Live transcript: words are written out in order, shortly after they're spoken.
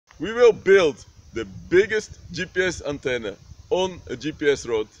we will build the biggest GPS antenna on a GPS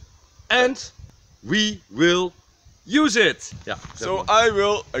rod. And we will use it. Yeah. So I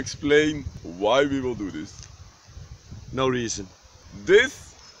will explain why we will do this. No reason.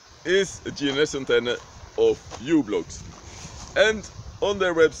 This is a GNSS antenna of U-blox. And on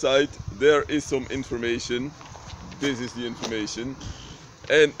their website there is some information. This is the information.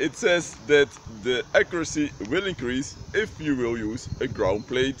 And it says that the accuracy will increase if you will use a ground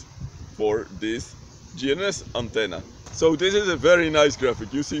plate for this GNSS antenna. So this is a very nice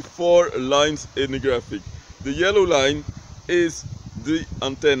graphic. You see 4 lines in the graphic. The yellow line is the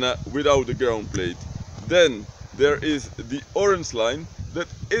antenna without the ground plate. Then there is the orange line that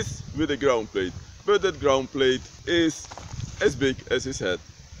is with a ground plate, but that ground plate is as big as his head.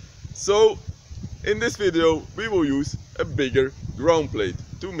 So in this video we will use a bigger ground plate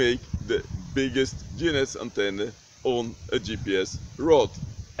to make the biggest GNSS antenna on a GPS rod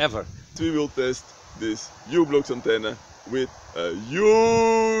Ever. We will test this U-blox antenna with a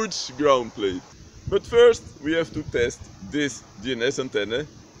huge ground plate. But first we have to test this GNSS antenna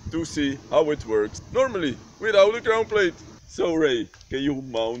to see how it works normally without a ground plate. So Ray, can you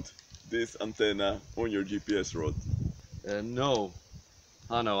mount this antenna on your GPS rod? No.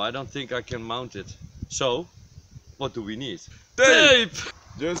 Oh no, I don't think I can mount it. So, what do we need? Tape!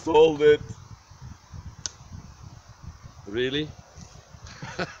 Just hold it. Really?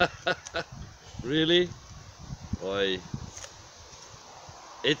 Really? Oi.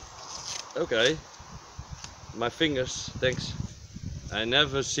 Okay. My fingers, thanks. I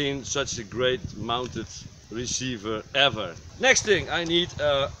never seen such a great mounted receiver ever. Next thing, I need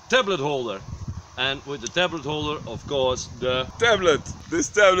a tablet holder. And with the tablet holder, of course, the tablet. This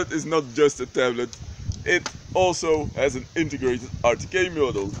tablet is not just a tablet. It also has an integrated RTK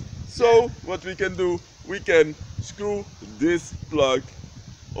module. So what we can do, we can screw this plug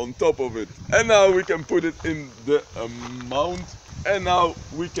on top of it. And now we can put it in the mount. And now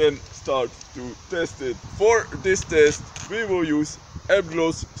we can start to test it. For this test we will use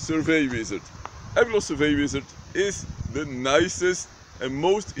Apglos Survey Wizard. Apglos Survey Wizard is the nicest and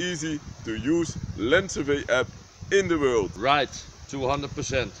most easy to use land survey app in the world. right,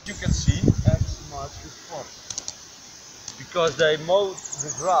 200%. You can see X marks the spot. Because they mow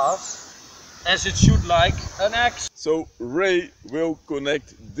the grass as it should, like an X. So Ray will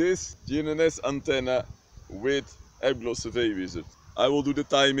connect this GNSS antenna with Apglos Survey Wizard. I will do the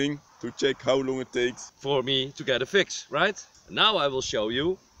timing to check how long it takes For me to get a fix, right? Now I will show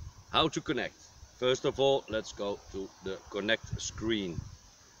you how to connect. First of all, let's go to the connect screen.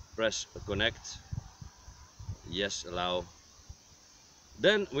 Press connect. Yes, allow.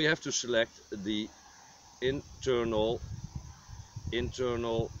 Then we have to select the internal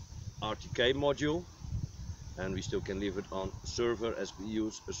RTK module, and we still can leave it on server as we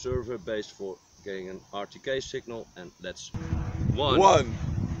use a server based for getting an RTK signal, and that's 1,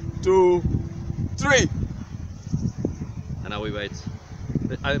 2, 3. And now we wait.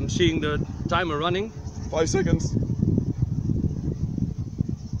 I'm seeing the timer running. 5 seconds.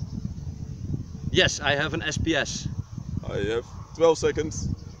 Yes, I have an SPS. I have 12 seconds.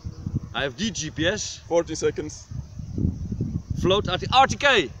 I have DGPS. 40 seconds. Float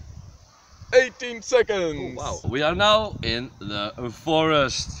RTK. 18 seconds. Oh, wow. We are now in the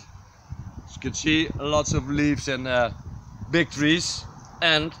forest. As you can see, lots of leaves and big trees.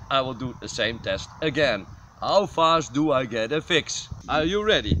 And I will do the same test again. How fast do I get a fix? Are you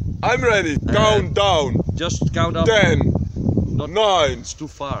ready? I'm ready. Count down. Just count up. 10, Not 9. It's too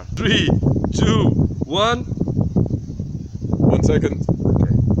far. 3, 2, 1. 1 second.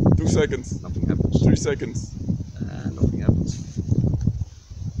 Okay. 2 seconds. Nothing happens. 3 seconds. Nothing happens.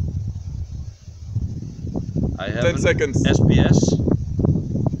 I have 10 an seconds. SPS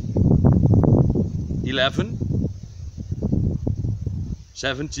 11,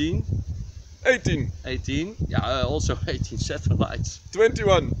 17, 18. 18, yeah, also 18 satellites,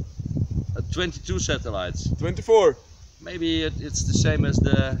 21. 22 satellites. 24. Maybe it's the same as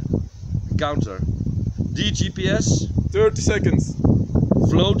the counter. DGPS, 30 seconds.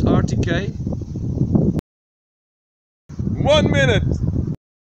 float RTK, 1 minute.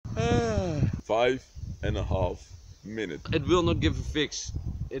 5.5 minutes. it will not give a fix.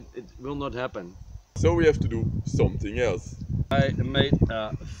 It will not happen. So we have to do something else. I made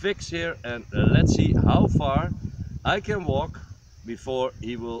a fix here, and let's see how far I can walk before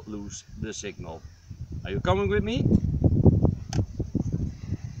he will lose the signal. Are you coming with me?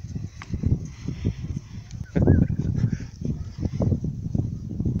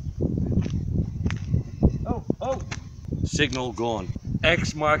 Oh! Signal gone.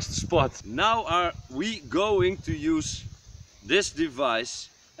 X marks the spot. Now are we going to use this device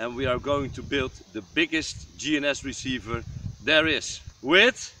and we are going to build the biggest GNSS receiver there is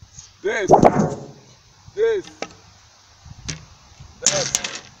with this, that,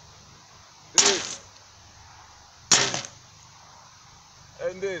 this,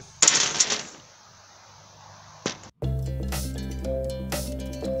 and this.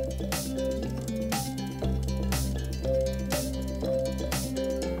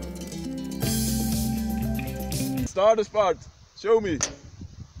 Start the part. Show me.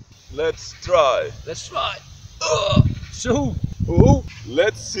 Let's try. Let's try. So,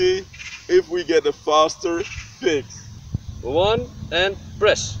 Let's see if we get a faster fix. 1 and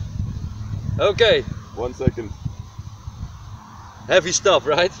press. Okay. 1 second. Heavy stuff,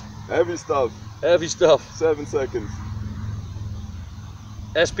 right? Heavy stuff. Heavy stuff. 7 seconds.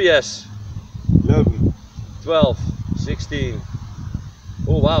 SPS. 11. 12. 16.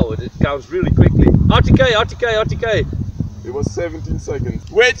 Oh wow, it counts really quickly. RTK, RTK, RTK. It was 17 seconds,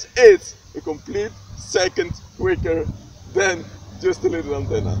 which is a complete second quicker than just a little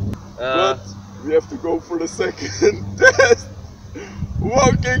antenna. But we have to go for the second test,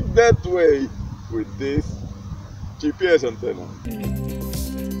 walking that way with this GPS antenna.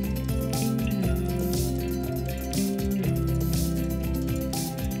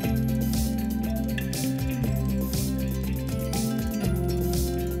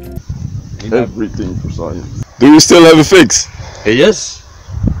 Everything for science. Do you still have a fix? Yes.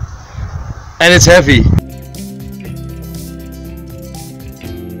 And it's heavy.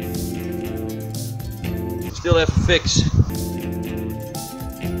 Still have a fix.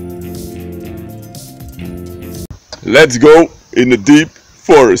 Let's go in the deep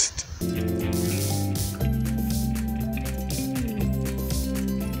forest.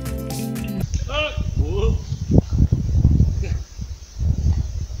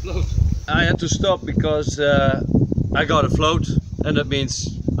 I had to stop because I got a float, and that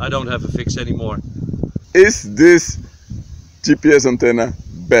means I don't have a fix anymore. Is this GPS antenna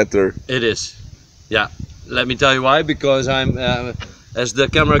better? It is. Yeah. Let me tell you why. Because I'm, as the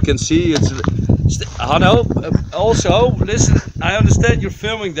camera can see, it's. Hanno, also listen. I understand you're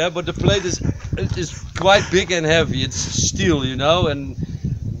filming that, but the plate is quite big and heavy. It's steel, you know, and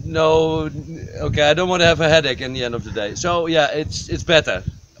no. Okay, I don't want to have a headache in the end of the day. So yeah, it's better.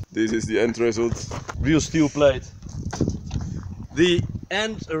 This is the end result. Real steel plate. The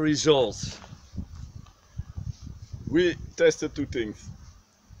end result. We tested two things.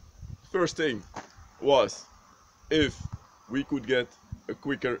 First thing was if we could get a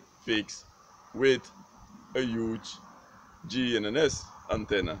quicker fix with a huge GNSS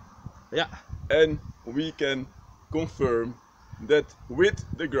antenna. Yeah. And we can confirm that with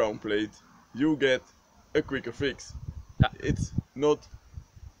the ground plate you get a quicker fix. Yeah. It's not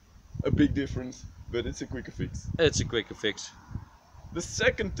a big difference, but it's a quicker fix. It's a quicker fix. The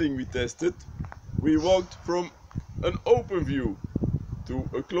second thing we tested, we walked from an open view to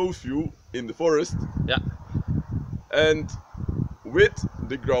a close view in the forest. Yeah. And with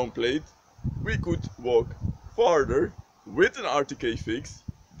the ground plate we could walk farther with an RTK fix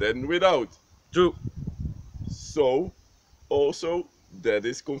than without. True. So also that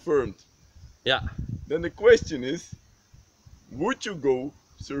is confirmed. Yeah. Then the question is, would you go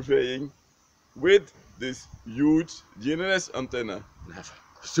surveying with this huge GNSS antenna? Never.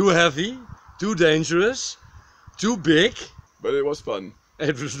 Too heavy, too dangerous, too big. But it was fun.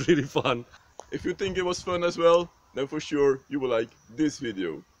 It was really fun. If you think it was fun as well, then for sure you will like this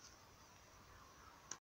video.